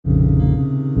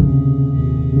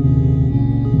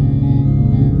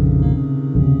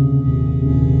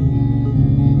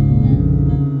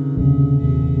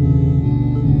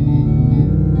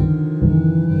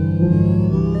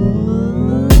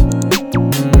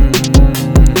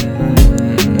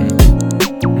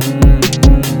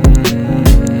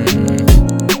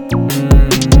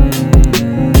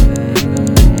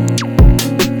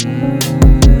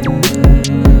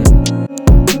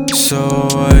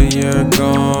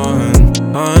on.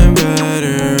 I'm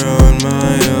better on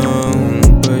my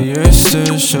own, but you're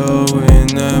still showing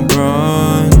that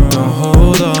brawn. Don't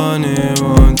hold on, it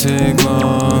won't take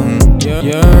long.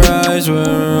 Your eyes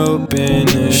were open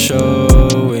to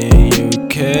showing you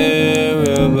care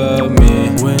about me.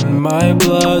 When my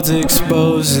blood's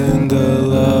exposing the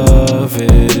love,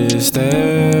 it is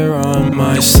there on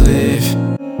my sleeve.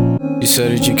 You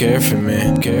said that you care for me,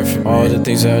 All the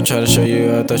things that I try to show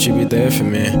you, I thought you'd be there for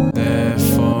me,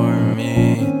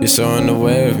 You're so in the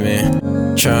way of me,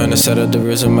 trying to set up the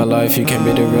rules of my life. You can't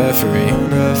be the referee.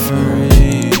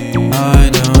 I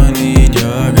don't need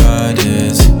your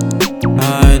guidance.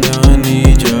 I don't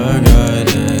need your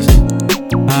guidance.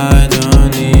 I don't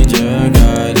need your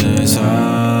guidance.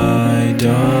 I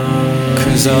don't.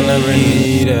 'Cause I'll never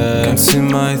need it. Consume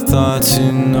my thoughts,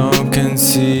 you know,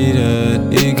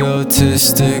 conceited,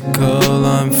 egotistical.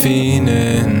 I'm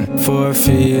fiending for a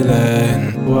feeling.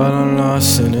 While I'm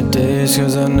lost in the days,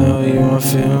 'cause I know you won't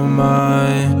feel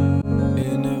mine.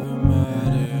 It never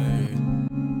mattered.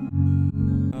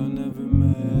 I'll never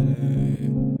matter.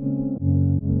 It never mattered.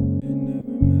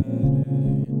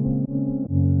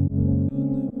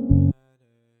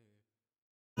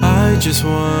 I just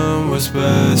want what's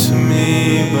best for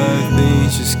me, but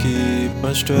things just keep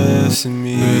on stressing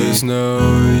me. There's no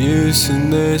use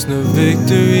and there's no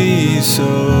victory, so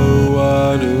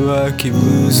why do I keep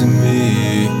losing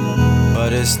me?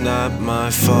 But it's not my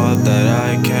fault that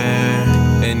I care,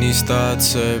 and these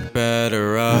thoughts are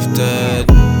better off dead.